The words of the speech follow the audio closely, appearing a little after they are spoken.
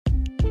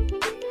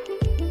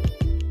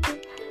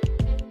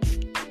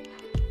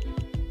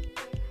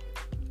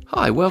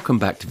Hi, welcome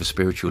back to The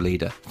Spiritual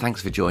Leader.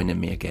 Thanks for joining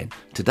me again.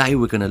 Today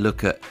we're going to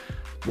look at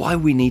why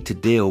we need to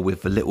deal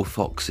with the little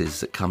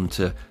foxes that come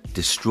to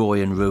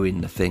destroy and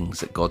ruin the things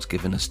that God's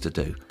given us to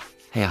do.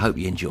 Hey, I hope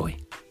you enjoy.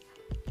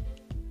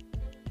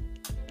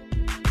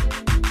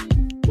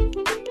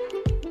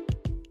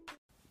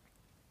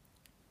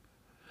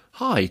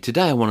 Hi,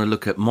 today I want to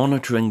look at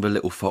monitoring the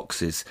little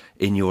foxes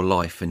in your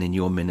life and in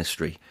your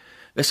ministry.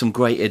 There's some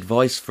great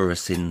advice for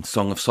us in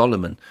Song of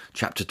Solomon,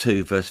 chapter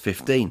 2, verse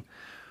 15.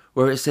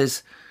 Where it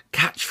says,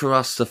 "Catch for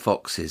us the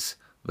foxes,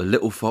 the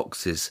little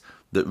foxes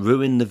that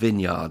ruin the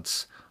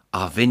vineyards,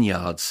 our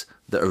vineyards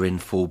that are in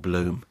full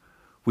bloom."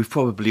 We've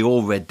probably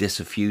all read this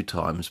a few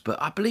times, but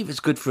I believe it's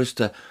good for us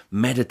to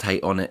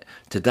meditate on it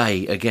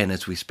today, again,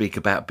 as we speak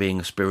about being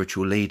a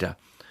spiritual leader.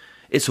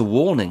 It's a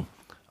warning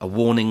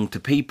to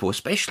people,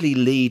 especially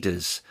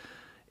leaders,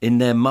 in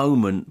their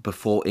moment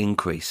before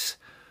increase,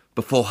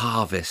 before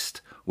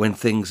harvest, when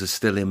things are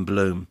still in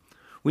bloom.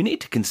 We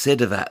need to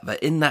consider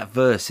that in that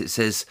verse it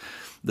says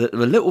that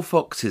the little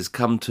foxes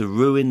come to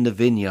ruin the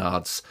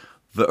vineyards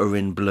that are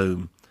in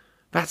bloom.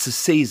 That's a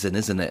season,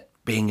 isn't it?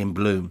 Being in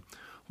bloom.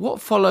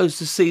 What follows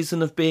the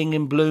season of being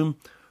in bloom?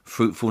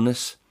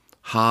 Fruitfulness,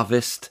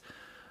 harvest,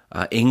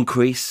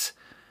 increase.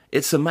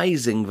 It's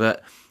amazing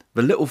that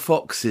the little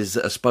foxes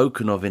that are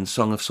spoken of in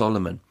Song of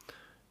Solomon,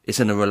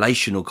 it's in a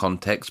relational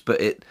context, but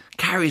it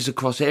carries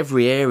across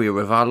every area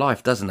of our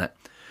life, doesn't it?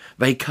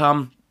 They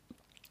come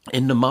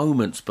in the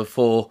moments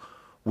before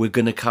we're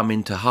going to come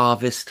into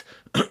harvest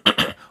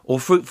or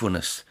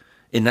fruitfulness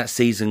in that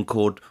season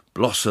called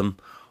blossom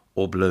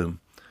or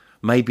bloom.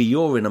 Maybe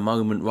you're in a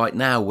moment right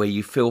now where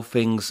you feel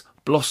things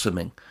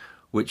blossoming,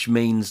 which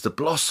means the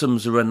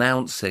blossoms are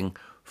announcing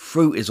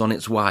fruit is on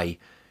its way.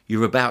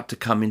 You're about to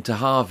come into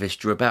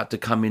harvest. You're about to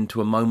come into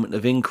a moment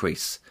of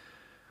increase.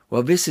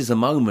 Well, this is a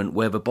moment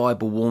where the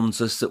Bible warns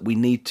us that we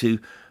need to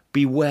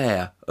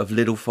beware of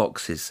little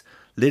foxes,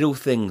 little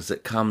things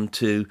that come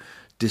to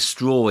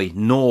destroy,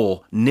 gnaw,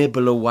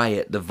 nibble away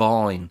at the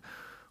vine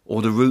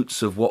or the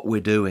roots of what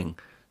we're doing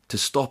to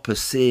stop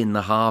us seeing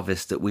the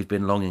harvest that we've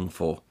been longing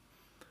for.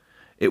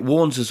 It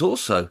warns us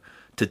also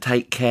to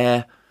take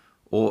care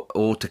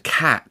or to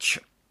catch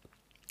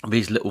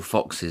these little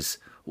foxes.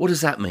 What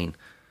does that mean?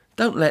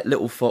 Don't let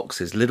little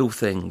foxes, little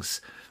things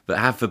that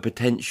have the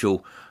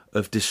potential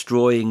of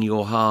destroying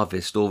your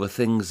harvest or the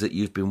things that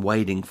you've been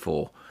waiting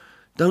for.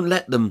 Don't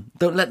let them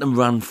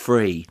run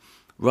free.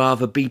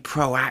 Rather, be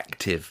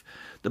proactive.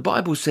 The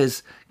Bible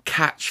says,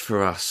 catch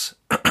for us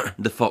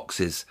the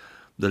foxes,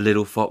 the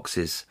little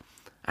foxes.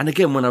 And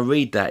again, when I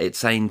read that, it's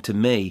saying to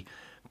me,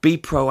 be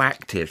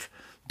proactive.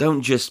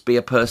 Don't just be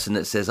a person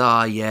that says,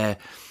 yeah,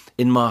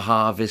 in my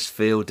harvest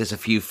field, there's a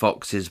few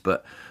foxes,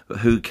 but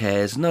who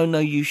cares? No,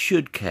 you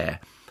should care.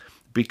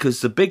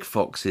 Because the big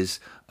foxes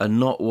are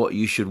not what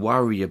you should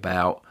worry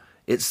about.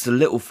 It's the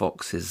little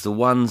foxes, the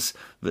ones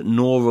that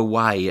gnaw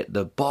away at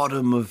the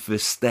bottom of the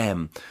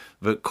stem,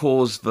 that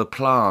cause the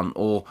plant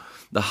or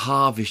the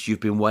harvest you've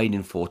been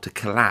waiting for to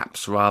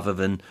collapse rather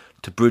than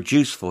to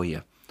produce for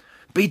you.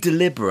 Be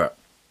deliberate.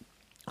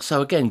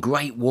 So again,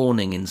 great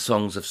warning in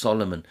Songs of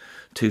Solomon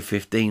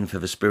 2:15 for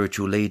the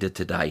spiritual leader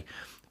today.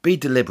 Be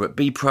deliberate,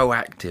 be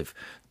proactive.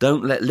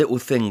 Don't let little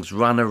things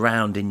run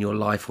around in your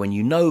life when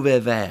you know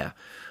they're there,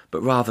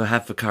 but rather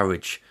have the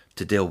courage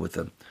to deal with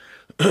them.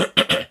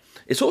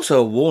 It's also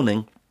a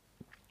warning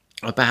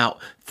about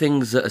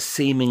things that are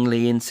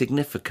seemingly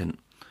insignificant.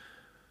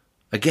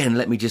 Again,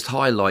 let me just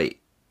highlight,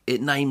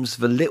 it names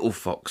the little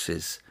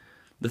foxes,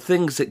 the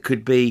things that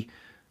could be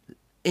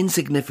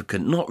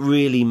insignificant, not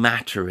really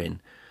mattering.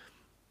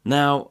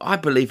 Now, I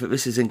believe that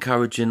this is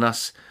encouraging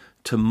us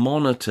to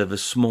monitor the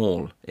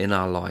small in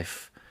our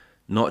life,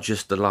 not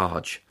just the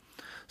large.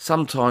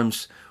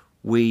 Sometimes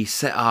we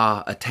set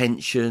our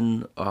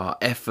attention, our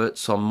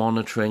efforts on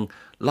monitoring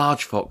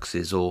large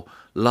foxes or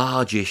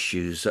large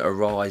issues that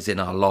arise in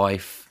our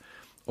life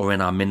or in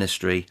our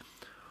ministry,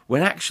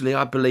 when actually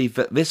I believe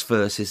that this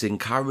verse is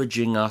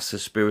encouraging us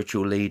as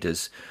spiritual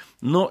leaders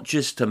not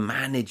just to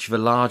manage the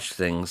large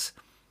things,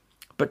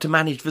 but to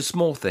manage the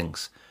small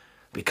things.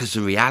 Because the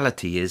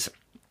reality is,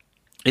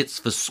 it's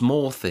the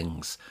small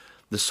things,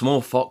 the small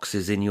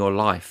foxes in your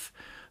life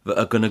that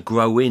are going to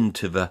grow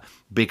into the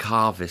big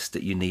harvest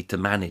that you need to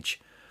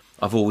manage.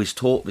 I've always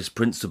taught this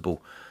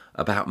principle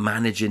about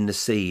managing the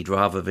seed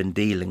rather than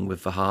dealing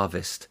with the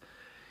harvest.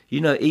 You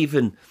know,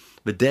 even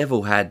the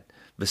devil had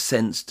the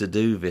sense to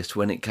do this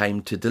when it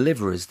came to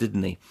deliverers,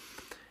 didn't he?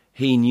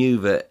 He knew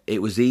that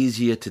it was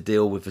easier to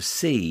deal with a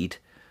seed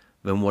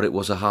than what it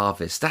was a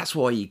harvest. That's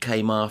why he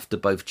came after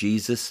both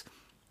Jesus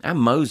and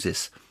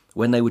Moses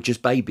when they were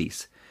just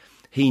babies.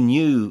 He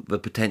knew the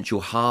potential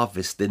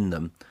harvest in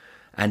them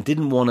and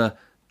didn't want to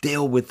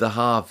deal with the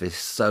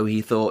harvest, so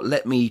he thought,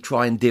 let me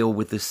try and deal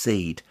with the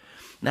seed.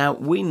 Now,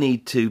 we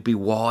need to be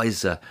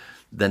wiser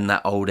than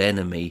that old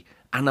enemy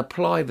and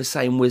apply the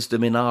same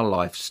wisdom in our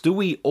lives. Do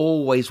we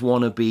always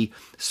want to be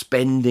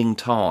spending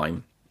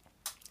time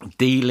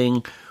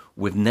dealing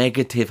with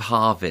negative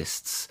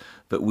harvests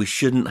that we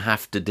shouldn't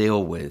have to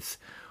deal with?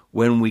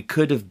 when we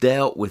could have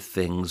dealt with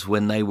things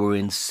when they were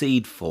in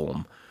seed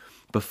form,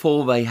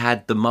 before they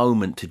had the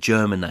moment to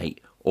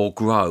germinate or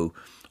grow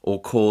or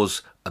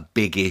cause a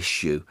big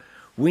issue.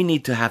 We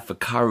need to have the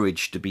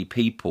courage to be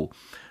people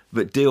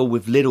that deal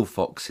with little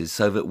foxes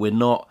so that we're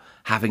not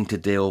having to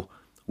deal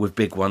with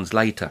big ones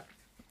later.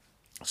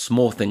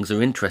 Small things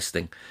are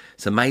interesting.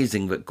 It's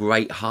amazing that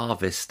great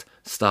harvest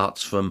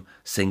starts from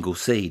single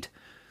seed.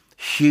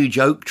 Huge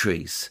oak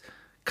trees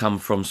come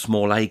from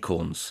small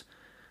acorns.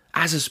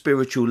 As a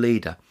spiritual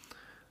leader,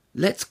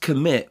 let's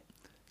commit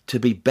to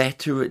be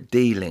better at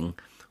dealing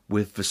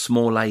with the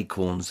small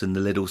acorns and the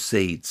little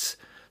seeds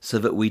so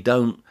that we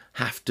don't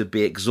have to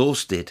be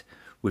exhausted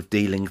with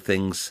dealing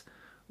things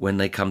when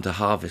they come to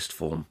harvest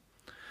form.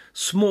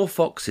 Small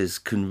foxes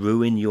can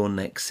ruin your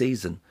next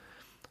season.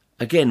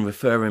 Again,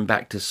 referring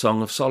back to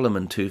Song of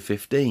Solomon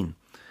 2:15.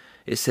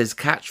 It says,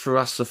 catch for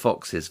us the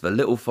foxes, the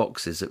little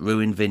foxes that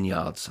ruin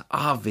vineyards,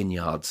 our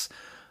vineyards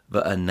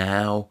that are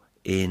now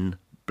in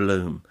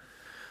bloom.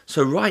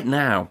 So right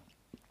now,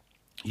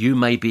 you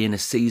may be in a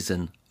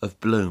season of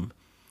bloom,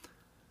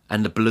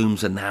 and the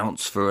blooms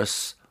announce for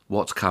us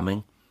what's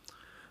coming.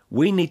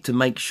 We need to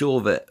make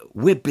sure that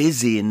we're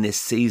busy in this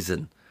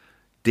season,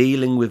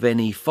 dealing with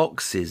any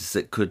foxes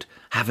that could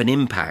have an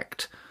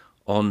impact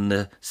on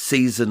the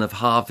season of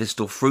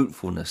harvest or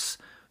fruitfulness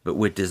that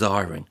we're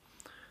desiring.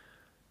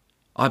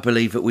 I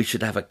believe that we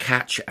should have a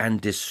catch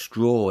and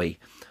destroy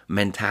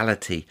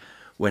mentality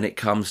when it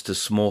comes to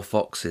small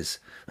foxes,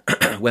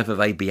 whether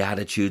they be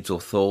attitudes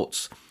or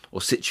thoughts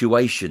or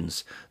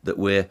situations that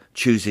we're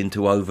choosing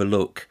to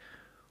overlook.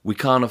 We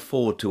can't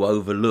afford to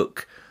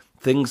overlook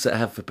things that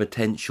have the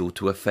potential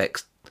to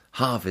affect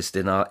harvest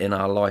in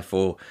our life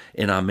or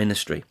in our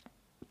ministry.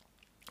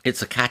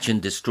 It's a catch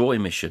and destroy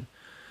mission.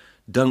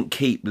 Don't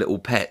keep little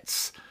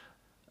pets.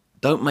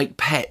 Don't make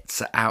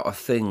pets out of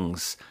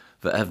things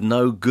that have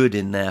no good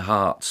in their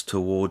hearts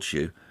towards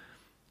you.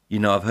 You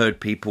know, I've heard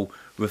people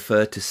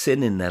refer to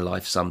sin in their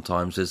life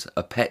sometimes as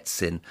a pet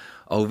sin.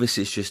 Oh, this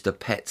is just a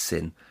pet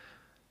sin.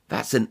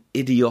 That's an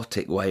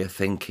idiotic way of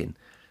thinking.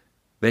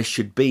 There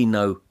should be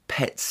no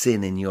pet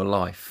sin in your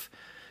life.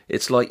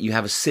 It's like you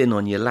have a sin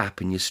on your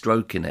lap and you're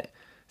stroking it,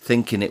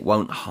 thinking it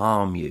won't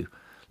harm you.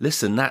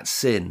 Listen, that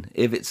sin,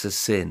 if it's a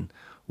sin,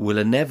 will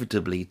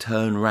inevitably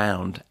turn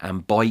round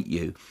and bite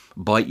you.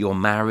 Bite your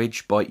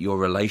marriage, bite your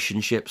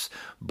relationships,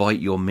 bite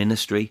your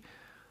ministry.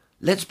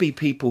 Let's be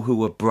people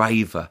who are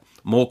braver,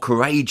 more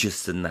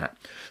courageous than that.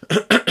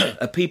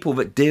 A people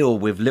that deal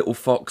with little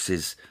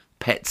foxes,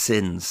 pet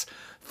sins,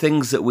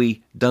 things that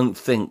we don't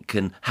think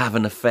can have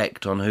an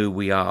effect on who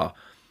we are.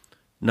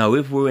 No,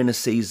 if we're in a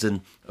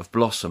season of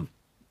blossom,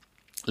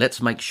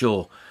 let's make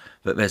sure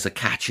that there's a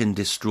catch and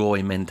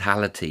destroy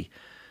mentality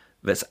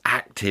that's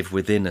active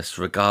within us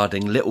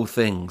regarding little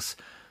things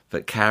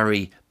that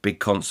carry big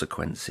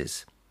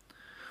consequences.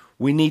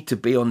 We need to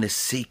be on this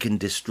seek and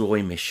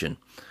destroy mission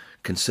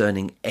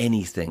concerning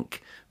anything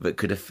that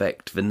could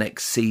affect the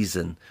next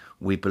season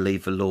we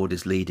believe the Lord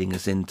is leading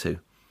us into.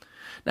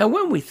 Now,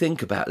 when we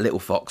think about little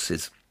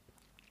foxes,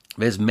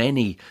 there's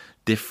many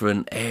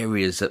different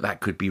areas that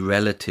could be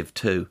relative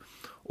to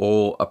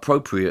or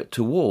appropriate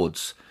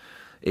towards.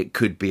 It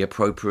could be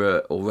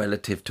appropriate or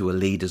relative to a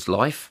leader's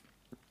life,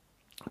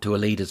 to a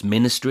leader's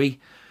ministry,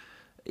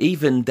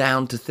 even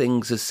down to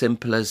things as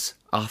simple as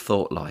our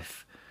thought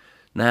life.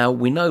 Now,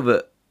 we know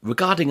that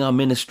regarding our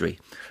ministry,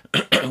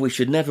 we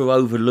should never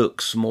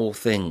overlook small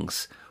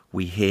things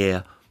we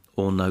hear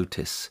or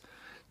notice.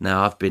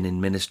 Now, I've been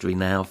in ministry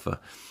now for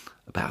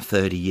about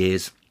 30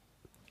 years,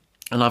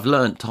 and I've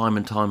learnt time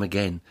and time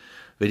again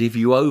that if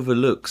you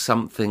overlook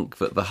something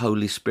that the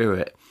Holy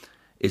Spirit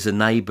is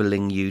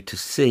enabling you to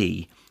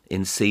see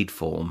in seed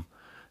form,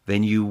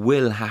 then you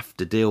will have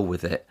to deal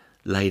with it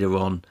later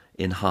on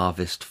in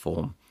harvest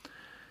form.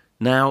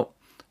 Now,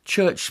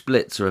 church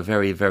splits are a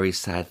very, very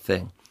sad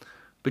thing.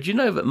 But you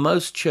know that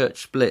most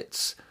church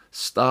splits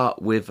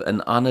start with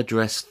an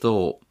unaddressed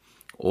thought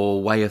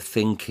or way of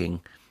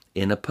thinking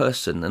in a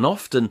person. And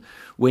often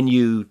when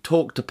you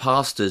talk to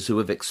pastors who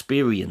have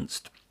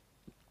experienced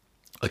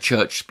a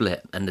church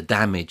split and the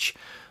damage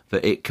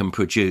that it can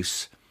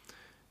produce,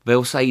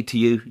 they'll say to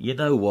you, you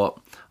know what,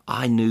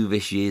 I knew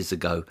this years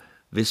ago.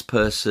 This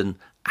person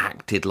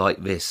acted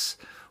like this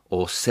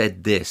or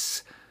said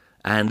this.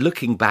 And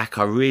looking back,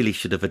 I really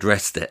should have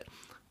addressed it,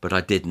 but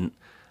I didn't.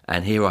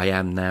 And here I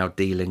am now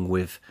dealing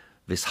with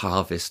this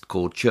harvest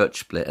called church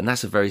split. And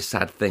that's a very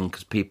sad thing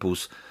because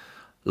people's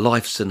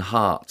lives and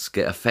hearts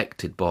get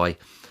affected by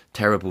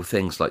terrible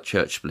things like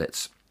church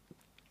splits.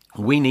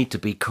 We need to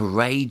be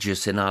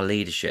courageous in our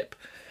leadership.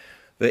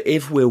 That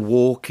if we're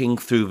walking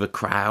through the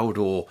crowd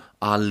or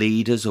our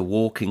leaders are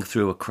walking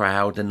through a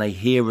crowd and they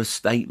hear a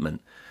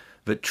statement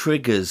that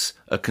triggers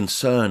a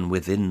concern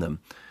within them,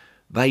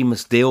 they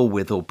must deal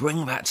with or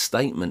bring that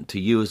statement to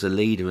you as a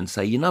leader and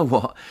say, you know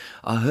what,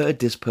 I heard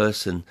this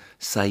person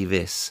say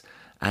this,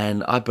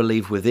 and I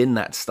believe within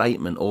that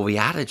statement or the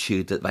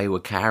attitude that they were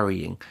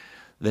carrying,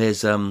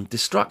 there's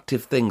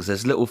destructive things,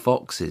 there's little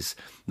foxes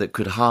that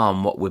could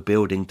harm what we're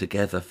building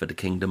together for the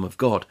kingdom of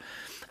God.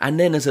 And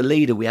then as a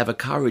leader, we have a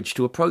courage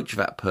to approach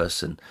that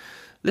person.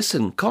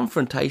 Listen,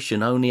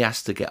 confrontation only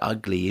has to get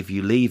ugly if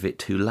you leave it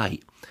too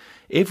late.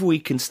 If we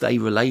can stay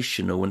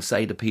relational and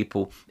say to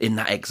people in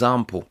that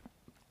example,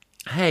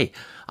 hey,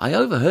 I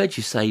overheard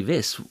you say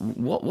this.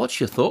 What's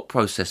your thought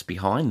process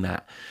behind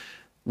that?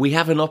 We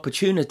have an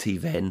opportunity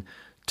then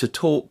to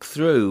talk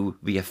through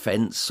the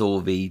offence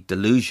or the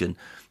delusion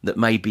that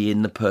may be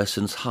in the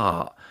person's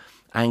heart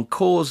and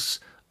cause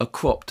a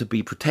crop to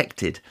be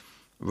protected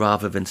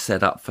rather than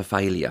set up for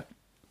failure.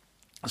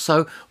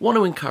 So I want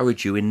to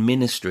encourage you in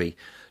ministry,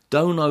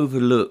 don't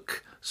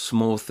overlook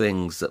small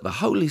things that the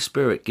Holy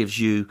Spirit gives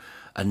you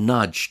a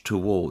nudge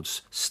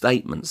towards,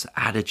 statements,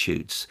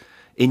 attitudes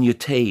in your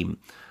team,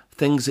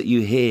 things that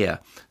you hear,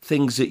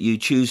 things that you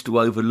choose to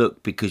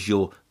overlook because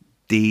you're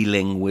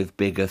dealing with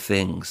bigger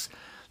things.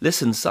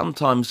 Listen,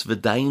 sometimes the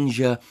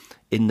danger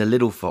in the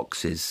little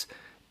foxes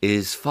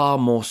is far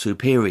more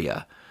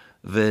superior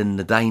than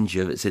the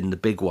danger that's in the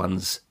big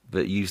ones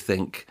that you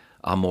think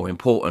are more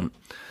important.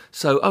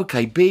 So,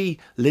 okay, be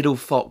little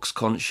fox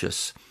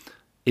conscious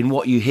in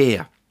what you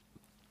hear,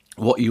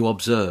 what you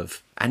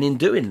observe. And in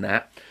doing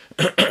that,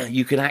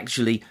 you can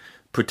actually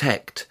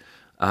protect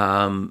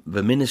the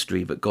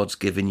ministry that God's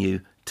given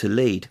you to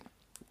lead.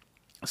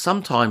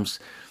 Sometimes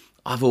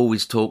I've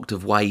always talked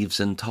of waves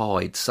and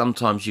tides.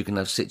 Sometimes you can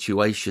have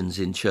situations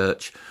in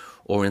church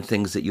or in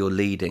things that you're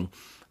leading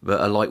that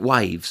are like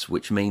waves,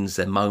 which means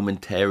they're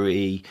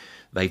momentary,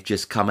 they've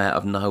just come out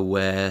of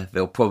nowhere,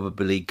 they'll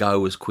probably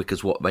go as quick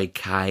as what they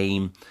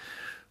came.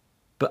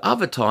 But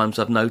other times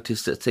I've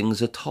noticed that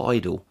things are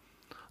tidal.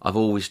 I've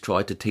always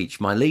tried to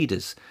teach my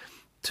leaders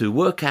to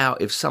work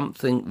out if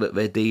something that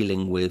they're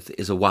dealing with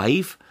is a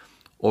wave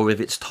or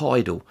if it's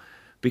tidal.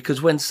 Because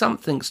when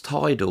something's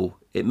tidal,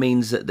 it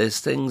means that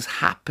there's things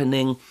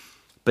happening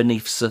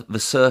beneath the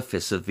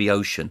surface of the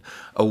ocean.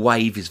 A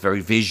wave is very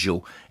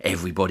visual.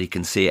 Everybody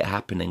can see it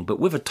happening. But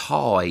with a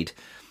tide,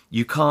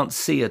 you can't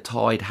see a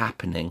tide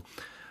happening.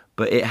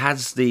 But it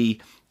has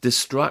the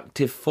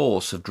destructive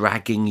force of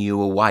dragging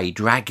you away,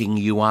 dragging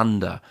you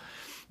under.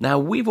 Now,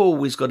 we've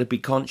always got to be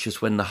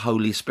conscious when the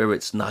Holy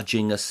Spirit's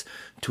nudging us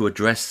to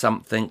address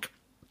something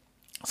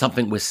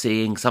we're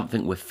seeing,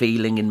 something we're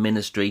feeling in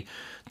ministry,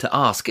 to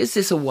ask, is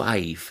this a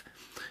wave?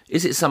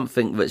 Is it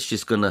something that's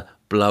just going to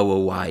blow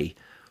away?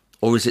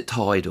 Or is it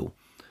tidal?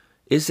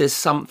 Is there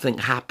something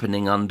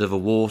happening under the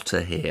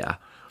water here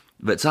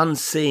that's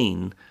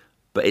unseen,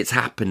 but it's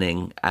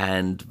happening,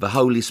 and the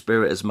Holy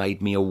Spirit has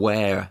made me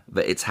aware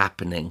that it's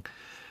happening?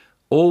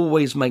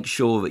 Always make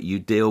sure that you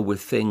deal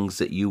with things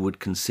that you would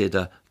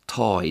consider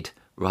tide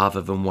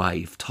rather than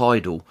wave,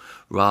 tidal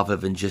rather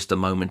than just a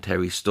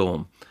momentary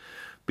storm.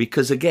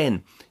 Because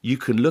again, you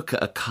can look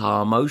at a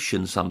calm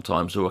ocean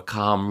sometimes or a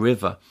calm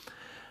river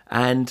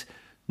and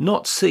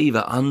not see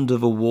that under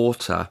the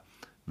water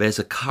there's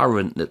a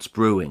current that's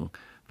brewing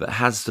that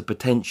has the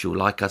potential,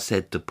 like I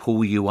said, to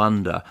pull you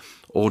under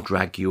or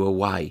drag you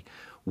away.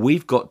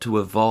 We've got to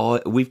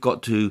avoid. We've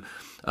got to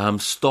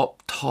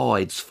stop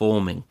tides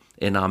forming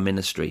in our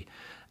ministry.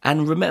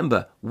 And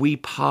remember, we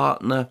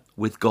partner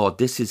with God.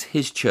 This is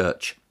His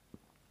church.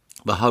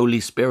 The Holy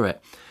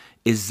Spirit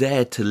is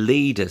there to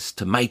lead us,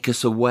 to make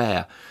us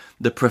aware.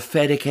 The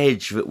prophetic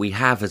edge that we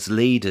have as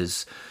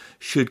leaders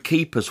should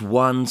keep us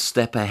one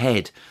step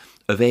ahead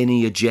of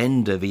any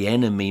agenda the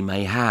enemy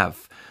may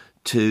have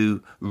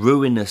to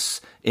ruin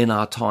us in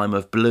our time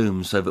of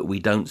bloom so that we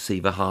don't see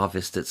the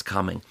harvest that's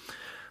coming.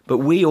 But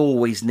we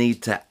always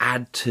need to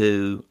add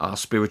to our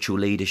spiritual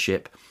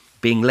leadership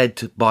being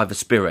led by the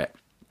Spirit,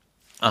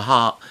 a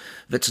heart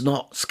that's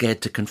not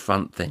scared to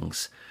confront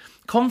things.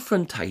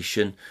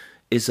 Confrontation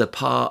is a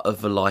part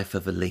of the life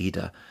of a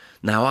leader.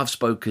 Now, I've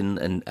spoken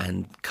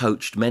and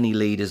coached many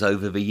leaders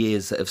over the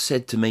years that have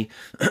said to me,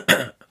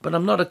 but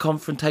I'm not a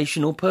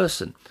confrontational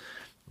person.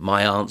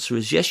 My answer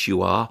is yes,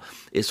 you are.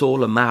 It's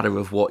all a matter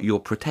of what you're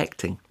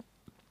protecting.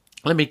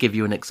 Let me give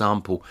you an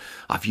example.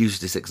 I've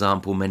used this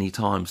example many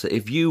times. That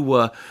if you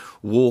were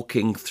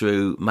walking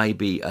through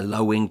maybe a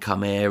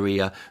low-income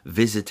area,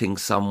 visiting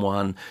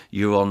someone,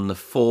 you're on the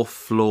 4th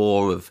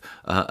floor of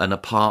an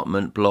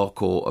apartment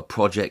block or a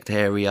project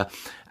area,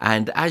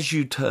 and as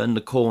you turn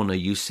the corner,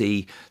 you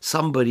see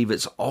somebody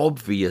that's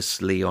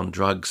obviously on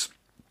drugs,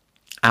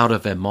 out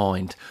of their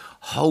mind,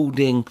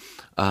 holding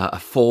a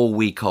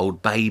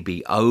 4-week-old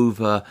baby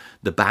over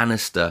the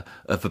banister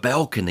of the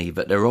balcony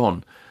that they're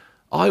on.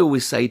 I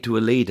always say to a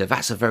leader,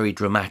 that's a very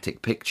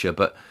dramatic picture,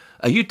 but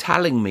are you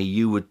telling me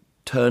you would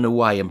turn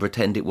away and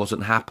pretend it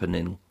wasn't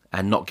happening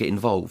and not get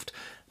involved?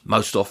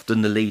 Most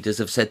often the leaders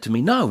have said to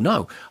me,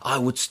 no, I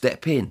would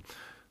step in.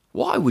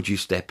 Why would you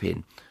step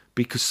in?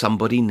 Because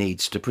somebody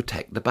needs to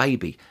protect the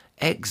baby.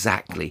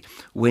 Exactly.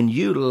 When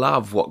you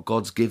love what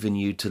God's given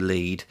you to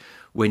lead,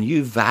 when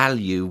you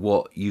value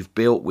what you've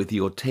built with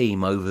your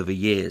team over the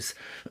years,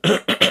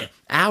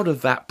 out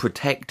of that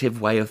protective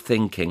way of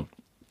thinking,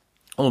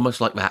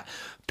 almost like that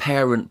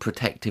parent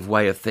protective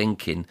way of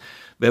thinking,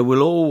 there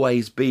will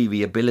always be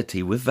the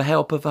ability, with the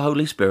help of the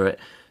Holy Spirit,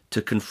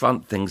 to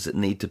confront things that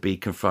need to be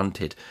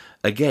confronted.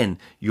 Again,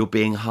 you're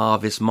being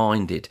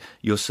harvest-minded.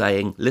 You're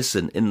saying,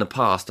 listen, in the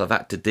past I've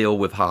had to deal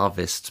with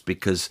harvests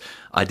because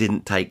I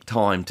didn't take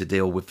time to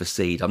deal with the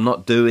seed. I'm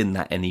not doing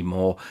that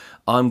anymore.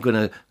 I'm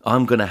gonna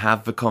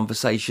have the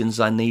conversations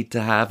I need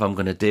to have. I'm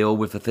gonna deal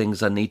with the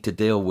things I need to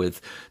deal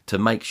with to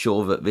make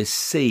sure that this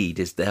seed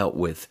is dealt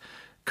with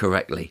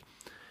correctly.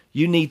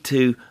 You need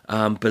to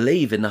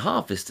believe in the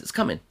harvest that's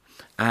coming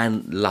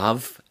and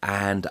love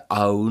and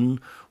own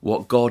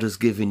what God has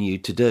given you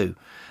to do.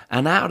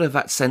 And out of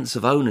that sense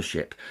of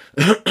ownership,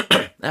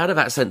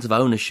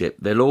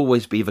 there'll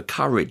always be the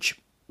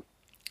courage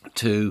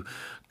to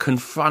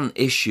confront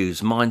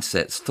issues,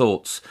 mindsets,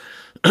 thoughts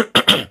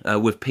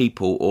with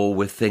people or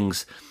with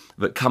things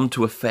that come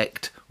to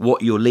affect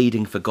what you're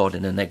leading for God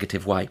in a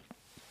negative way.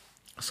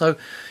 So,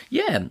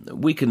 yeah,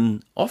 we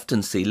can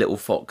often see little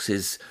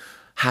foxes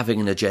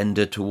having an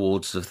agenda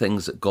towards the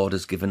things that God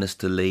has given us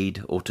to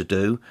lead or to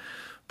do.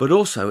 But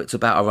also it's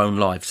about our own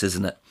lives,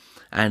 isn't it?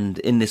 And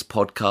in this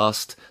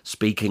podcast,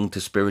 speaking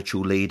to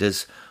spiritual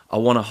leaders, I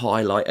want to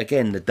highlight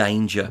again the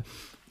danger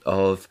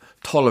of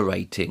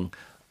tolerating,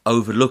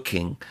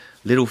 overlooking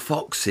little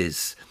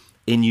foxes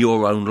in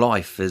your own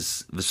life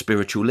as the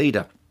spiritual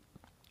leader.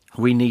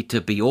 We need to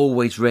be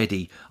always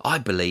ready, I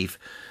believe,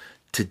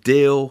 to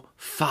deal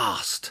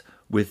fast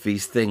with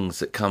these things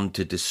that come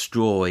to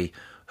destroy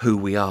who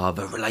we are,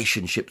 the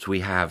relationships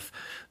we have,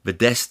 the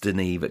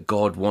destiny that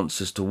God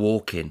wants us to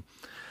walk in.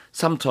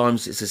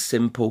 Sometimes it's as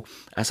simple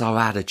as our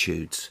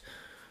attitudes.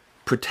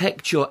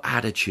 Protect your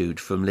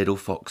attitude from little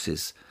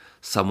foxes.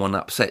 Someone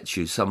upsets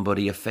you,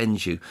 somebody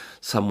offends you,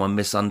 someone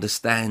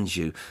misunderstands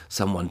you,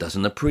 someone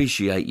doesn't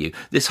appreciate you.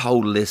 This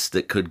whole list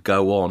that could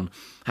go on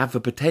have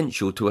the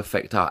potential to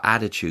affect our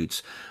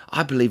attitudes.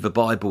 I believe the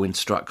Bible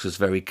instructs us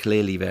very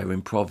clearly there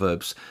in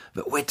Proverbs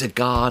that we're to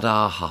guard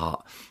our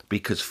heart,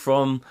 because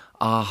from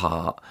our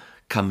heart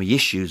come the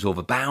issues or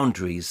the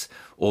boundaries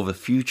or the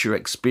future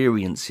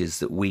experiences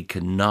that we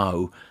can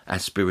know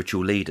as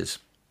spiritual leaders.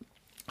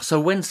 So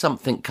when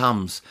something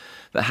comes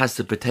that has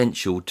the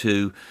potential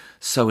to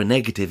sow a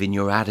negative in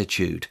your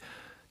attitude,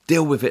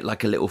 deal with it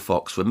like a little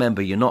fox.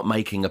 Remember, you're not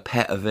making a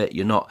pet of it.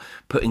 You're not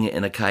putting it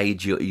in a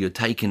cage. You're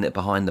taking it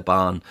behind the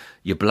barn.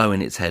 You're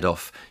blowing its head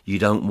off. You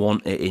don't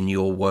want it in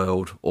your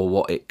world or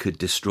what it could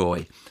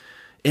destroy.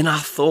 In our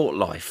thought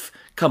life,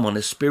 come on,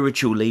 as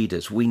spiritual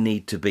leaders, we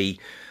need to be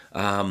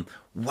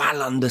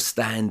well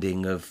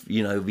understanding of,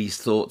 these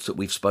thoughts that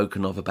we've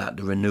spoken of about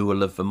the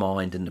renewal of the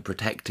mind and the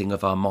protecting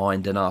of our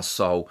mind and our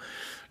soul.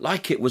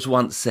 Like it was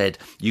once said,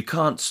 you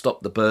can't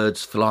stop the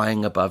birds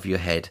flying above your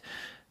head,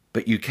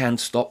 but you can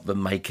stop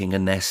them making a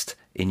nest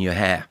in your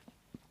hair.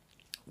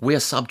 We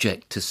are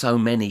subject to so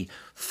many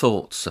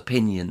thoughts,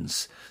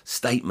 opinions,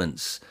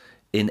 statements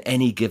in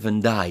any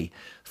given day.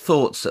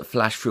 Thoughts that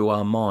flash through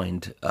our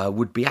mind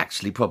would be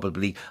actually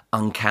probably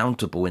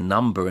uncountable in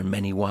number in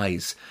many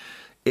ways.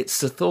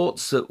 It's the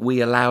thoughts that we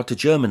allow to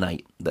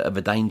germinate that are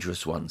the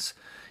dangerous ones.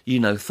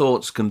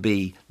 Thoughts can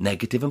be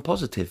negative and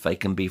positive. They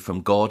can be from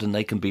God and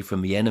they can be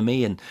from the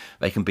enemy and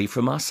they can be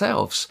from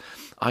ourselves.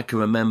 I can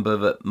remember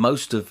that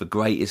most of the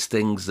greatest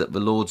things that the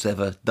Lord's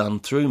ever done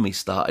through me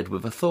started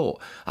with a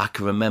thought. I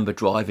can remember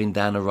driving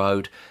down a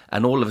road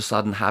and all of a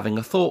sudden having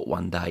a thought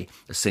one day.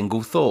 A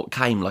single thought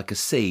came like a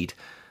seed.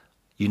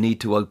 You need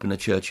to open a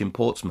church in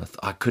Portsmouth.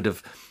 I could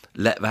have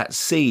let that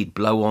seed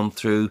blow on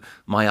through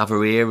my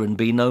other ear and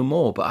be no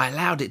more, but I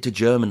allowed it to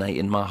germinate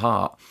in my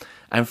heart.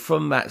 And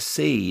from that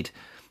seed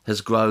has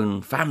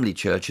grown Family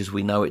Church as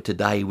we know it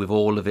today, with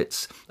all of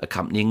its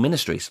accompanying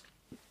ministries.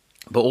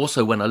 But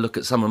also when I look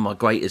at some of my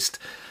greatest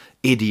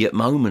idiot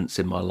moments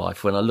in my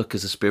life, when I look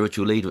as a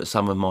spiritual leader at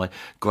some of my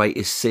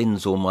greatest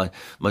sins or my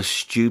most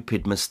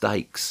stupid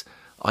mistakes,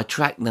 I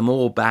track them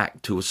all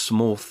back to a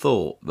small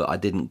thought that I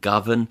didn't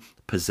govern,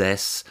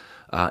 possess,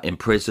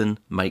 imprison,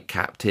 make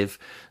captive.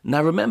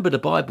 Now remember, the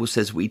Bible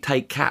says we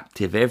take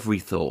captive every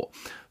thought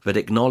that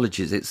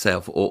acknowledges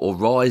itself or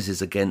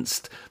rises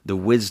against the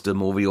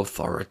wisdom or the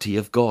authority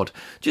of God.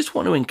 Just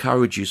want to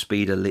encourage you,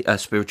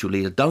 spiritual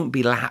leader, don't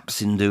be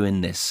lax in doing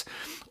this.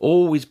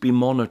 Always be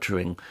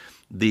monitoring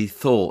the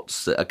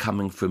thoughts that are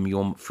coming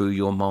from through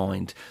your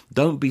mind.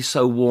 Don't be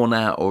so worn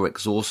out or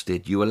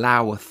exhausted you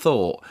allow a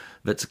thought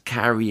that's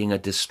carrying a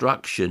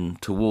destruction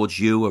towards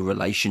you, a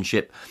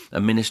relationship,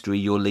 a ministry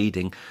you're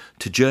leading,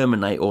 to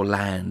germinate or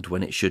land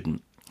when it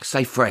shouldn't.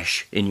 Stay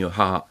fresh in your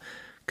heart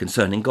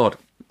concerning God.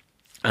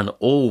 And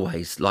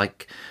always,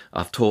 like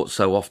I've taught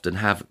so often,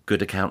 have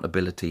good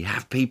accountability.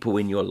 Have people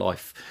in your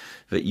life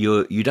that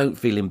you don't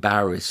feel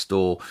embarrassed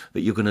or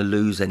that you're going to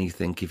lose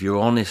anything if you're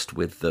honest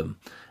with them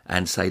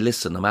and say,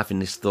 listen, I'm having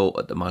this thought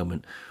at the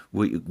moment.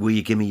 Will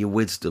you give me your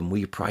wisdom? Will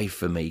you pray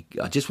for me?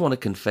 I just want to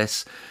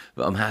confess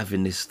that I'm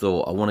having this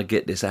thought. I want to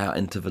get this out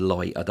into the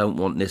light. I don't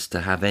want this to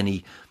have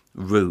any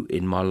root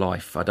in my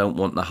life. I don't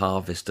want the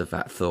harvest of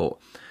that thought.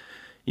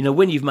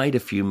 When you've made a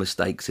few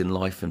mistakes in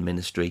life and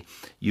ministry,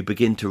 you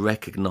begin to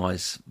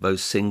recognise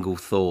those single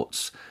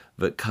thoughts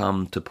that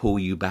come to pull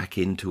you back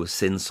into a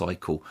sin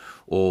cycle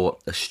or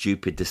a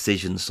stupid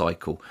decision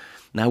cycle.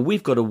 Now,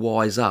 we've got to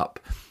wise up.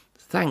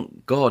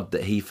 Thank God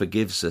that he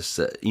forgives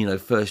us.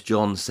 First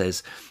John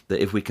says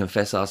that if we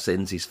confess our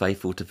sins, he's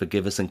faithful to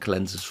forgive us and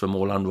cleanse us from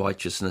all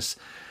unrighteousness.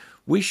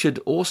 We should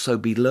also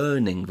be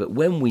learning that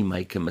when we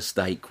make a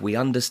mistake, we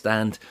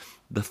understand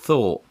the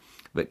thought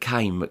that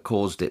came that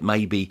caused it.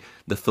 Maybe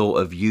the thought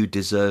of, you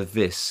deserve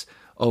this.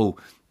 Oh,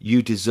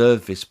 you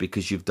deserve this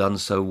because you've done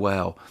so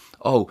well.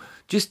 Oh,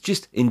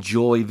 just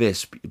enjoy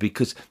this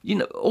because,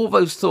 all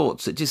those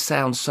thoughts that just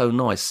sound so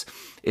nice.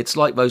 It's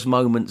like those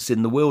moments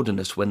in the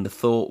wilderness when the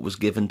thought was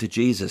given to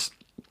Jesus.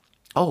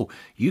 Oh,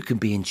 you can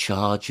be in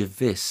charge of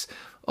this.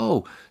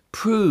 Oh,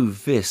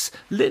 prove this.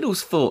 Little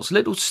thoughts,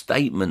 little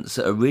statements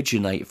that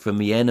originate from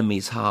the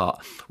enemy's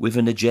heart with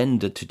an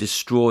agenda to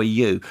destroy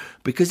you.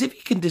 Because if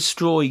he can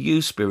destroy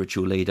you,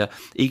 spiritual leader,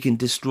 he can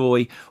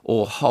destroy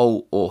or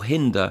halt or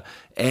hinder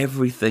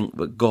everything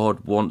that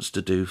God wants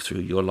to do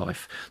through your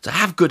life. So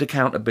have good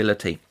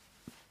accountability.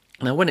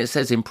 Now, when it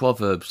says in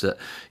Proverbs that,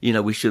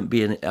 we shouldn't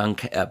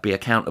be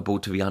accountable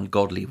to the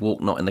ungodly, walk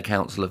not in the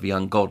counsel of the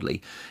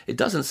ungodly, it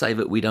doesn't say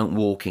that we don't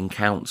walk in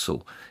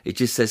counsel. It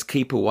just says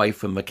keep away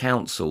from the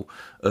counsel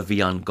of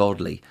the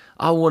ungodly.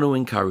 I want to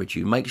encourage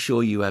you, make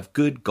sure you have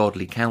good,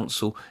 godly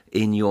counsel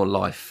in your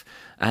life.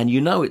 And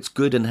it's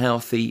good and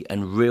healthy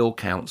and real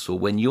counsel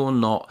when you're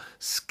not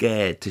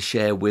scared to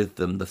share with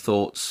them the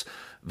thoughts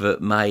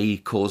that may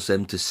cause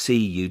them to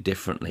see you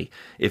differently.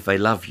 If they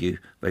love you,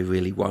 they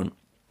really won't.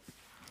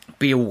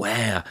 Be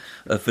aware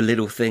of the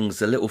little things,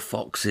 the little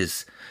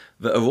foxes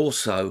that are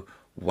also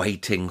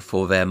waiting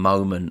for their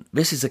moment.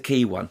 This is a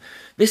key one.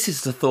 This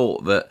is the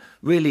thought that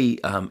really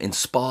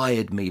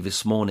inspired me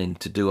this morning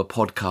to do a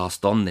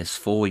podcast on this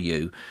for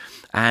you.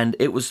 And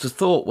it was the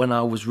thought when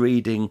I was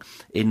reading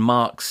in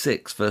Mark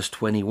 6, verse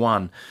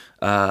 21,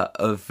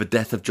 of the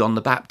death of John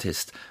the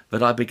Baptist,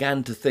 that I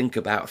began to think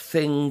about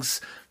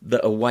things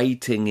that are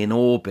waiting in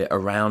orbit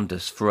around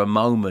us for a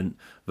moment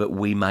that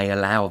we may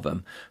allow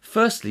them.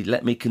 Firstly,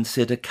 let me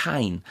consider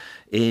Cain.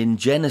 In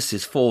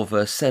Genesis 4,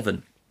 verse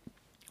 7,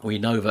 we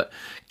know that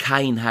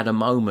Cain had a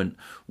moment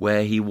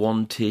where he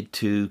wanted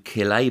to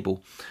kill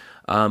Abel.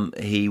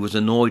 He was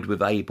annoyed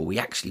with Abel. He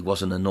actually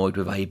wasn't annoyed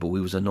with Abel.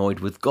 He was annoyed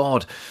with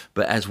God.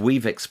 But as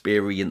we've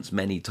experienced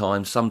many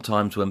times,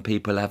 sometimes when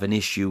people have an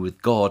issue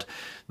with God,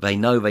 they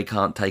know they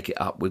can't take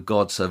it up with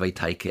God, so they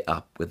take it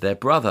up with their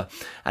brother.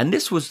 And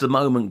this was the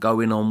moment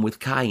going on with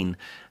Cain.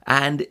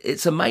 And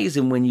it's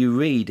amazing when you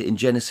read in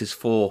Genesis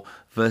 4,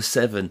 verse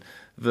 7,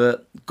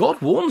 that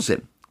God warns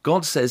him.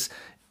 God says,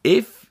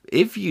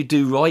 if you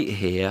do right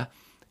here,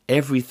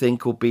 everything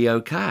will be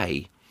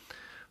okay.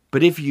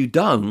 But if you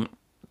don't,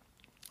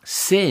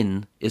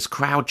 sin is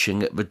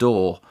crouching at the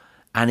door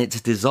and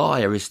its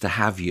desire is to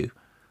have you.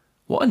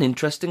 What an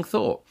interesting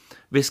thought.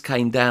 This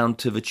came down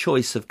to the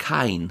choice of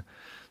Cain,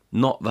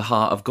 not the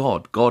heart of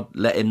God. God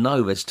let him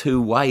know there's two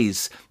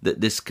ways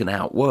that this can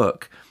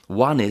outwork.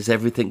 One is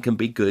everything can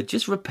be good.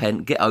 Just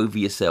repent, get over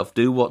yourself,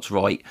 do what's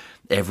right.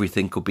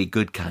 Everything could be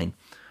good, Cain.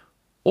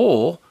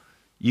 Or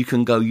you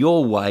can go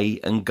your way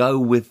and go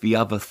with the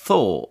other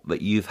thought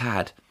that you've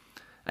had.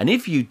 And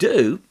if you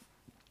do,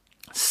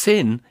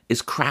 sin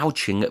is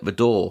crouching at the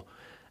door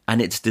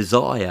and its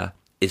desire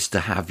is to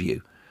have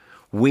you.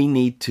 We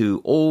need to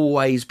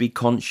always be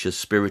conscious,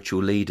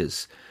 spiritual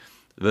leaders,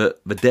 that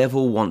the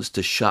devil wants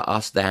to shut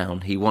us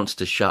down. He wants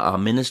to shut our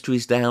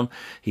ministries down.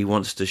 He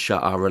wants to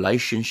shut our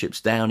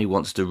relationships down. He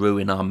wants to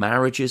ruin our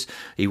marriages.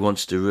 He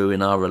wants to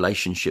ruin our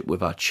relationship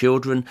with our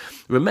children.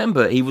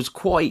 Remember, he was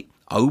quite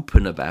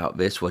open about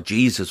this. Well,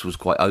 Jesus was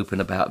quite open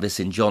about this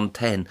in John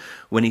 10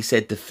 when he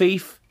said, the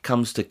thief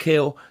comes to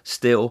kill,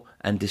 steal,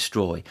 and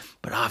destroy.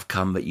 But I've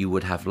come that you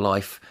would have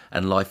life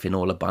and life in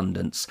all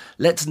abundance.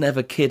 Let's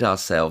never kid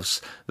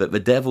ourselves that the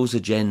devil's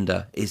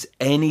agenda is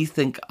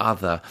anything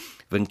other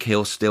than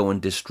kill, steal, and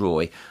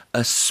destroy,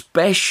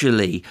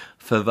 especially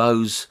for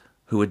those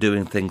who are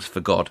doing things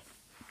for God.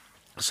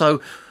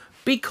 So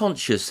be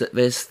conscious that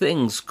there's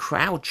things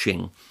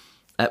crouching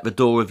at the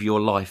door of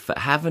your life that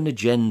have an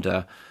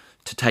agenda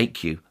to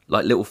take you,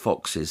 like little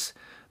foxes,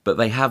 but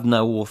they have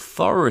no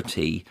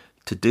authority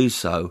to do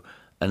so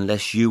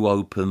unless you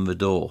open the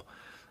door.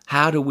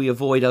 How do we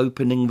avoid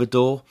opening the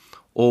door?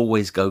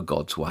 Always go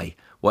God's way.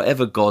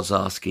 Whatever God's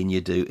asking you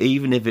to do,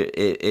 even if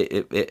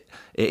it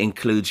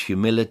includes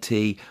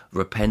humility,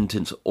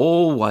 repentance,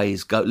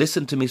 always go.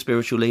 Listen to me,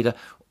 spiritual leader,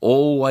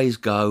 always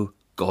go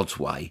God's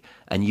way,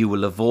 and you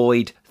will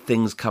avoid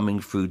things coming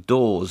through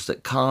doors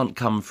that can't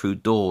come through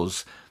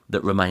doors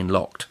that remain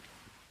locked.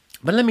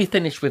 But let me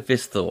finish with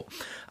this thought.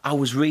 I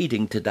was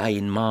reading today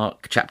in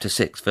Mark chapter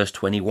 6, verse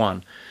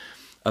 21,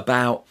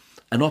 about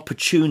an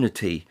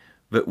opportunity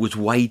that was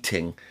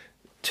waiting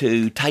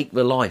to take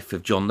the life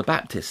of John the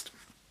Baptist.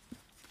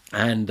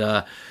 And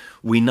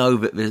we know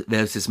that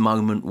there's this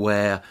moment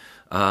where,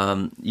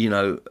 Herod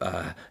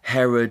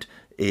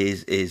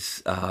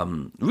is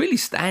really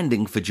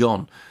standing for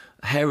John.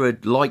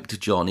 Herod liked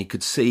John. He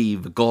could see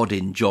the God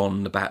in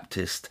John the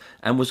Baptist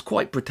and was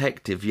quite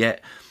protective,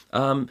 yet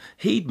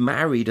he'd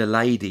married a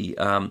lady,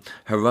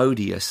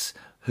 Herodias,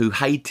 who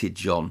hated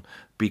John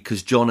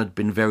because John had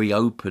been very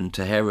open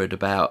to Herod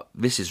about,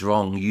 this is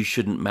wrong, you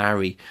shouldn't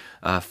marry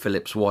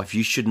Philip's wife,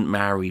 you shouldn't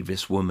marry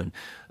this woman.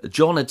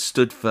 John had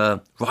stood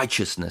for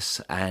righteousness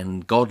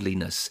and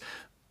godliness,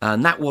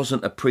 and that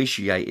wasn't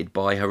appreciated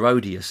by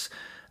Herodias.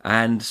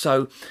 And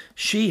so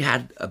she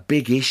had a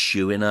big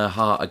issue in her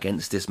heart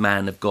against this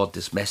man of God,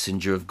 this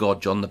messenger of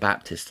God, John the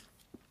Baptist.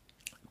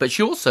 But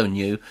she also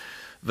knew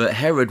that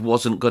Herod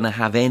wasn't going to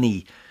have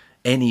any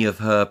of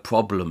her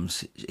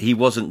problems. He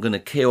wasn't going to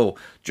kill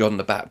John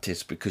the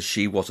Baptist because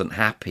she wasn't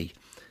happy.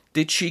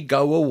 Did she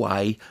go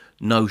away?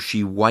 No,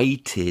 she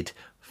waited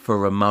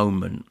for a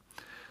moment.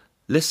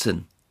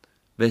 Listen,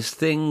 there's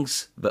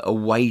things that are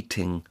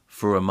waiting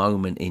for a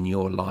moment in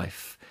your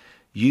life.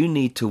 You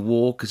need to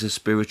walk as a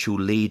spiritual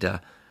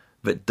leader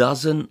that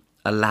doesn't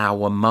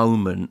allow a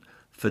moment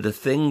for the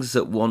things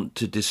that want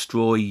to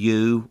destroy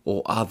you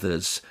or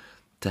others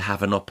to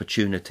have an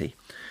opportunity.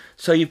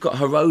 So you've got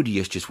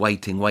Herodias just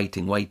waiting.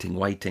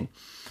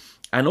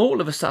 And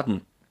all of a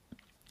sudden,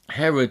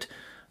 Herod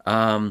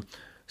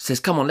says,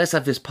 come on, let's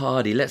have this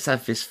party. Let's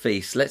have this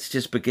feast. Let's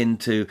just begin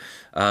to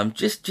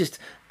just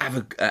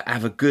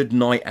have a good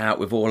night out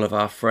with all of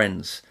our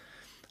friends.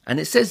 And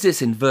it says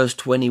this in verse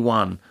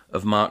 21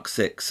 of Mark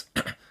 6.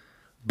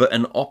 But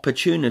an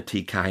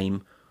opportunity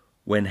came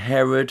when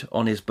Herod,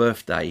 on his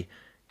birthday,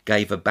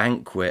 gave a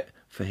banquet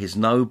for his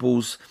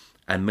nobles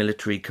and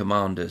military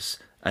commanders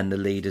and the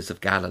leaders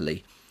of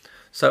Galilee.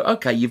 So,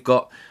 okay, you've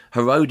got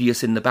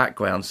Herodias in the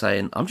background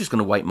saying, I'm just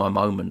going to wait my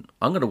moment.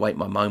 I'm going to wait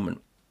my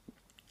moment.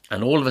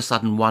 And all of a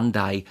sudden, one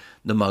day,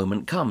 the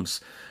moment comes.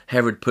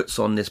 Herod puts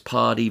on this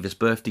party, this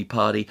birthday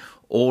party.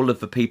 All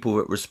of the people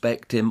that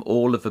respect him,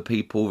 all of the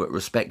people that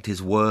respect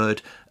his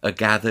word are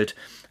gathered.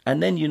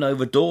 And then,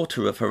 the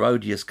daughter of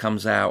Herodias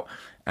comes out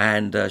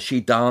and she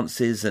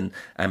dances and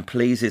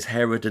pleases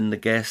Herod and the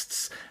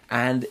guests.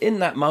 And in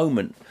that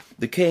moment,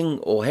 the king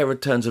or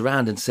Herod turns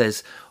around and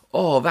says,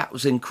 oh, that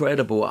was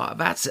incredible.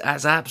 That's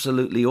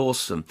absolutely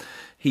awesome.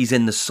 He's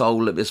in the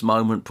soul at this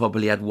moment,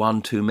 probably had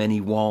one too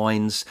many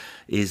wines.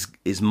 His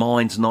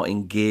mind's not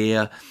in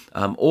gear.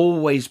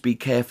 Always be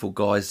careful,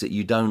 guys, that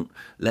you don't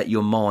let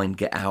your mind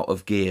get out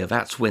of gear.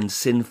 That's when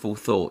sinful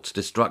thoughts,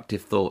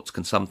 destructive thoughts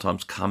can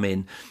sometimes come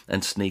in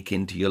and sneak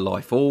into your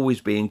life. Always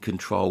be in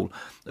control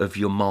of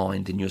your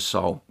mind and your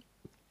soul,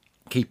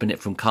 keeping it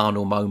from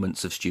carnal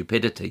moments of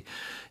stupidity.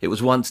 It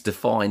was once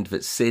defined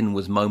that sin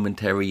was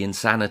momentary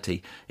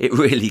insanity. It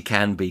really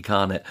can be,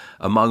 can't it?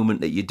 A moment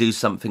that you do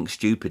something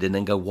stupid and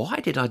then go, why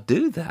did I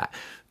do that?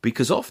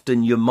 Because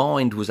often your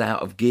mind was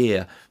out of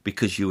gear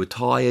because you were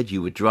tired,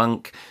 you were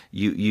drunk,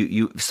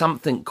 you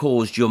something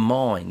caused your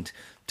mind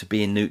to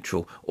be in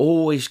neutral.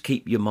 Always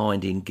keep your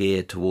mind in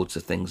gear towards the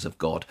things of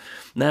God.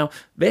 Now,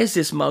 there's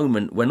this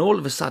moment when all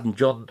of a sudden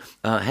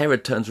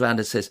Herod turns around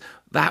and says,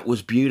 that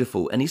was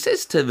beautiful. And he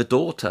says to the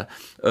daughter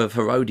of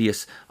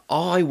Herodias,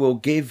 I will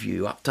give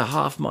you up to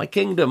half my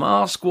kingdom.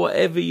 Ask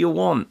whatever you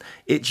want.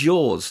 It's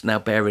yours. Now,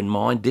 bear in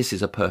mind, this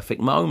is a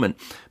perfect moment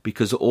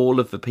because all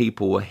of the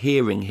people were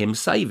hearing him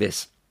say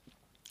this.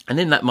 And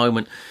in that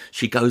moment,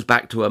 she goes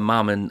back to her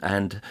mum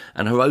and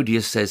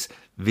Herodias says,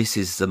 this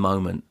is the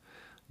moment.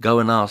 Go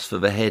and ask for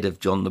the head of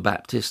John the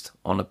Baptist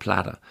on a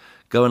platter.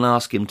 Go and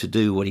ask him to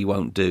do what he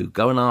won't do.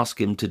 Go and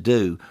ask him to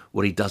do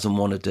what he doesn't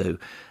want to do.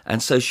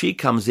 And so she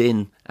comes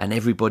in and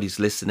everybody's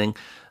listening.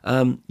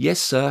 Yes,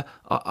 sir,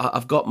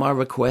 I've got my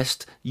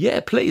request. Yeah,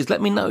 please,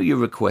 let me know your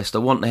request. I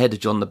want the head of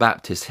John the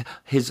Baptist.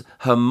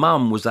 Her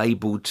mum was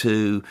able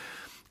to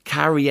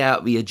carry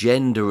out the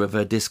agenda of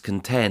her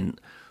discontent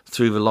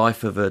through the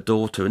life of her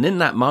daughter. And in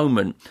that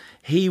moment,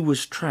 he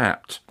was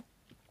trapped.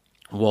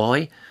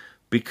 Why?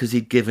 Because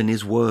he'd given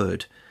his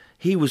word.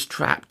 He was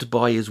trapped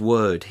by his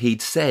word.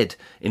 He'd said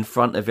in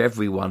front of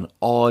everyone,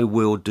 I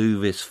will do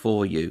this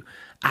for you.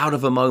 Out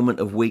of a moment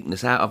of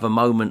weakness, out of a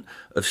moment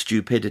of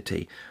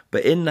stupidity.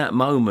 But in that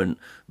moment,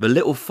 the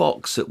little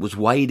fox that was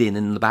wading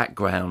in the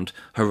background,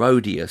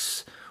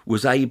 Herodias,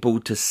 was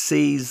able to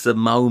seize the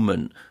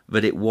moment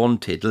that it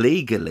wanted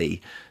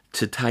legally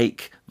to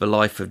take the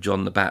life of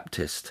John the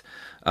Baptist.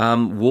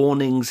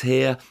 Warnings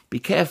here, be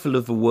careful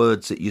of the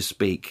words that you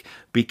speak.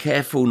 Be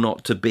careful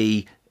not to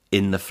be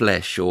in the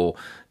flesh or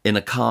in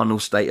a carnal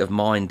state of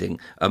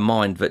a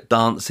mind that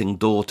dancing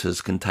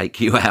daughters can take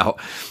you out.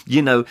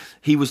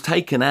 He was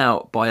taken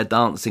out by a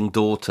dancing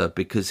daughter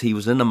because he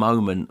was in a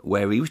moment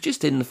where he was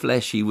just in the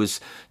flesh. He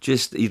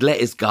let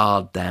his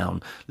guard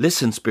down.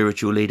 Listen,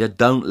 spiritual leader,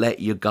 don't let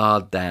your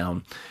guard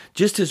down.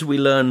 Just as we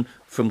learn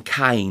from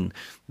Cain,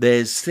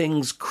 there's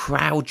things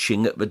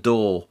crouching at the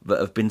door that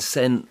have been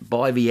sent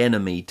by the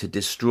enemy to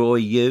destroy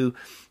you,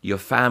 your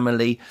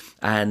family,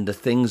 and the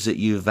things that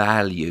you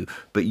value.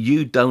 But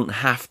you don't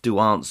have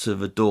to answer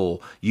the door.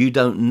 You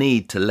don't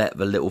need to let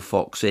the little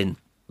fox in.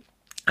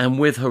 And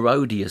with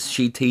Herodias,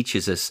 she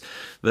teaches us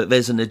that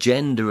there's an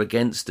agenda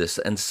against us,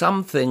 and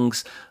some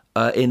things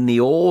in the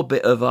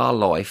orbit of our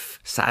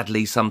life,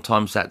 sadly,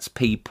 sometimes that's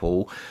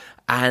people,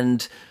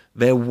 and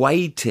They're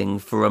waiting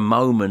for a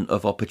moment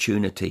of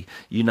opportunity.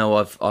 You know,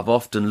 I've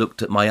often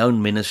looked at my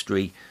own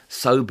ministry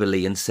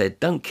soberly and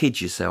said, don't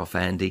kid yourself,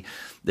 Andy.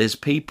 There's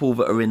people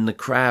that are in the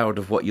crowd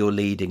of what you're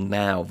leading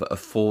now that are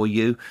for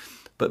you.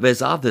 But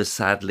there's others,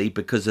 sadly,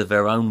 because of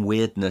their own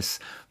weirdness,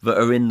 that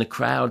are in the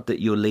crowd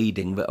that you're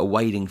leading, that are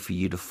waiting for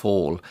you to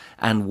fall.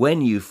 And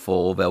when you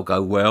fall, they'll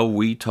go, well,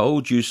 we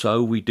told you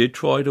so. We did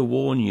try to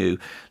warn you.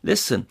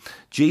 Listen,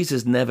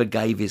 Jesus never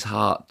gave his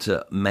heart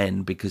to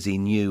men because he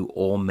knew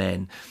all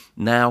men.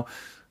 Now,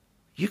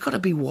 you've got to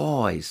be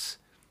wise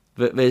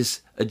that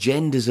there's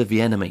agendas of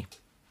the enemy.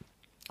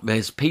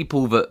 There's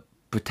people that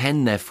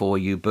pretend they're for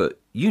you, but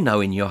you know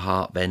in your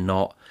heart they're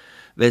not.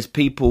 There's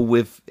people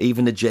with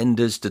even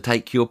agendas to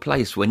take your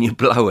place when you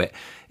blow it.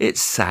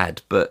 It's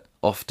sad, but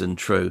often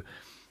true.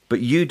 But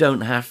you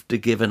don't have to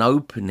give an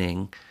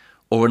opening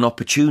or an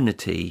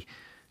opportunity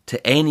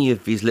to any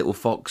of these little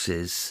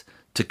foxes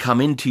to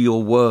come into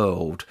your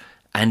world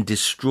and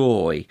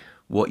destroy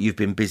what you've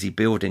been busy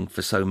building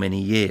for so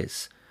many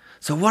years.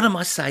 So what am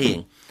I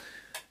saying?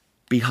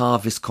 Be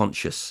harvest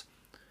conscious.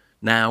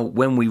 Now,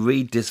 when we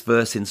read this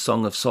verse in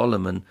Song of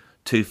Solomon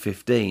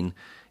 2:15,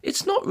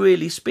 it's not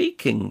really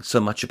speaking so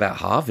much about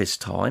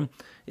harvest time.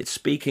 It's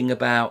speaking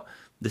about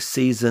the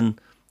season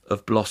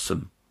of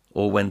blossom,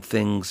 or when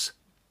things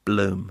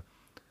bloom.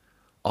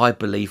 I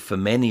believe for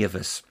many of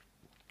us,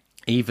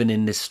 even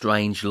in this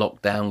strange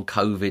lockdown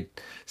COVID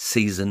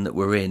season that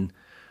we're in,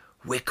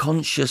 we're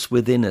conscious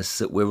within us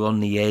that we're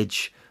on the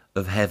edge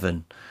of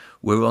heaven.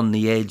 We're on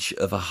the edge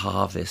of a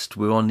harvest.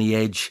 We're on the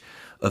edge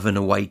of an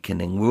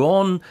awakening. We're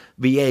on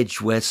the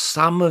edge where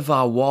some of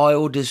our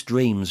wildest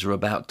dreams are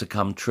about to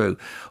come true.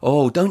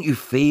 Oh, don't you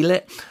feel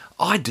it?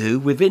 I do.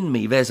 Within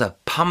me, there's a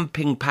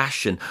pumping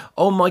passion.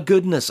 Oh my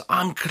goodness,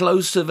 I'm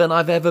closer than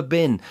I've ever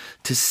been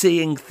to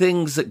seeing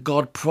things that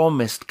God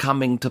promised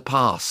coming to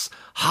pass.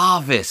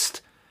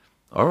 Harvest.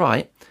 All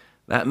right,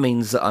 that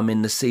means that I'm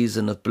in the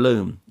season of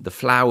bloom. The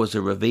flowers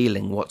are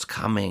revealing what's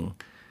coming.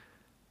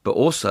 But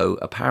also,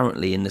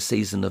 apparently, in the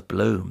season of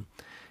bloom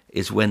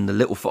is when the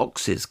little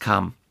foxes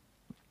come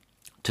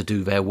to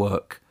do their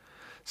work.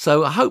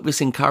 So I hope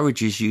this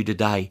encourages you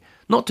today,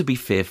 not to be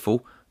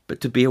fearful, but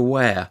to be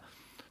aware,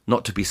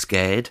 not to be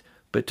scared,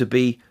 but to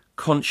be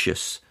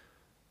conscious,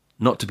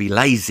 not to be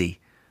lazy,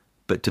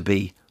 but to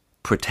be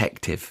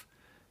protective.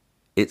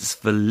 It's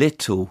the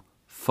little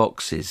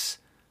foxes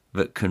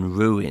that can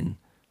ruin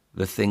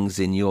the things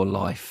in your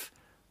life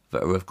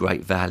that are of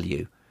great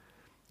value.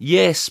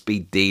 Yes, be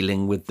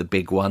dealing with the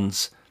big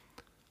ones,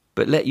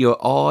 but let your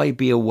eye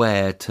be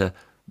aware to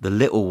the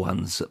little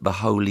ones that the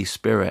Holy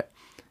Spirit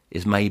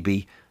is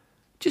maybe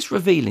just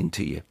revealing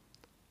to you.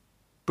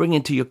 Bring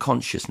into your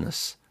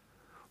consciousness.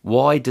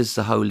 Why does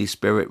the Holy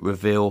Spirit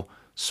reveal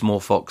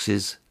small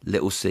foxes,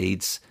 little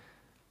seeds?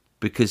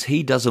 Because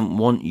he doesn't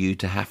want you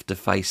to have to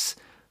face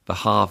the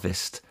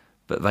harvest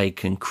that they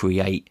can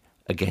create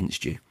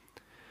against you.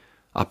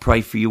 I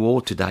pray for you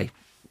all today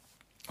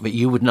that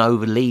you would know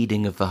the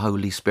leading of the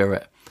Holy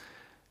Spirit,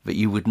 that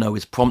you would know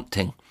his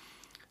prompting,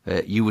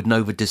 you would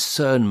know the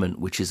discernment,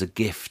 which is a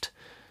gift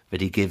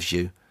that he gives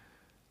you,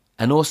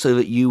 and also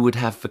that you would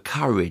have the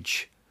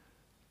courage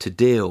to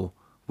deal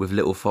with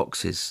little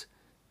foxes.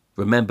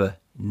 Remember,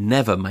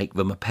 never make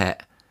them a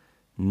pet,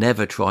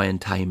 never try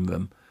and tame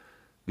them.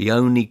 The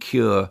only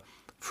cure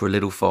for a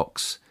little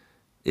fox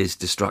is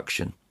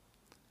destruction.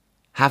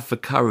 Have the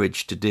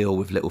courage to deal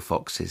with little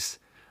foxes.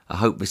 I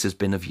hope this has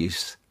been of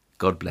use.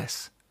 God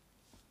bless.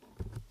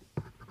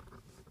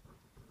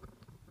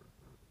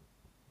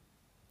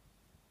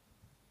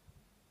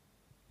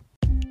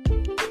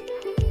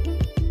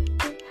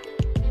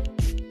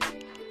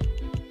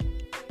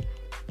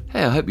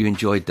 Hey, I hope you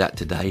enjoyed that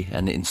today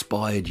and it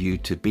inspired you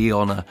to be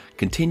on a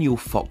continual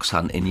fox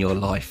hunt in your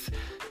life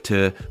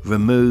to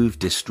remove,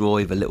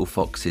 destroy the little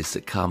foxes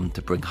that come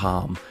to bring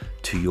harm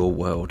to your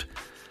world.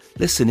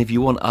 Listen, if you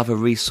want other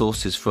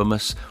resources from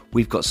us,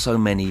 we've got so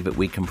many that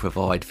we can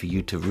provide for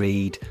you to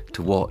read,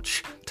 to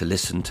watch, to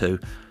listen to.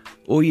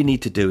 All you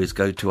need to do is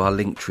go to our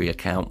Linktree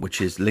account,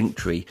 which is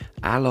Linktree,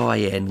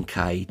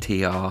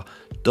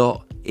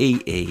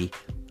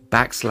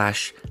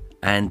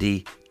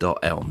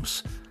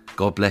 linktr.ee/Andy.Elms.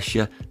 God bless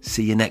you.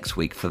 See you next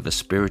week for The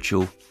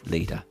Spiritual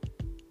Leader.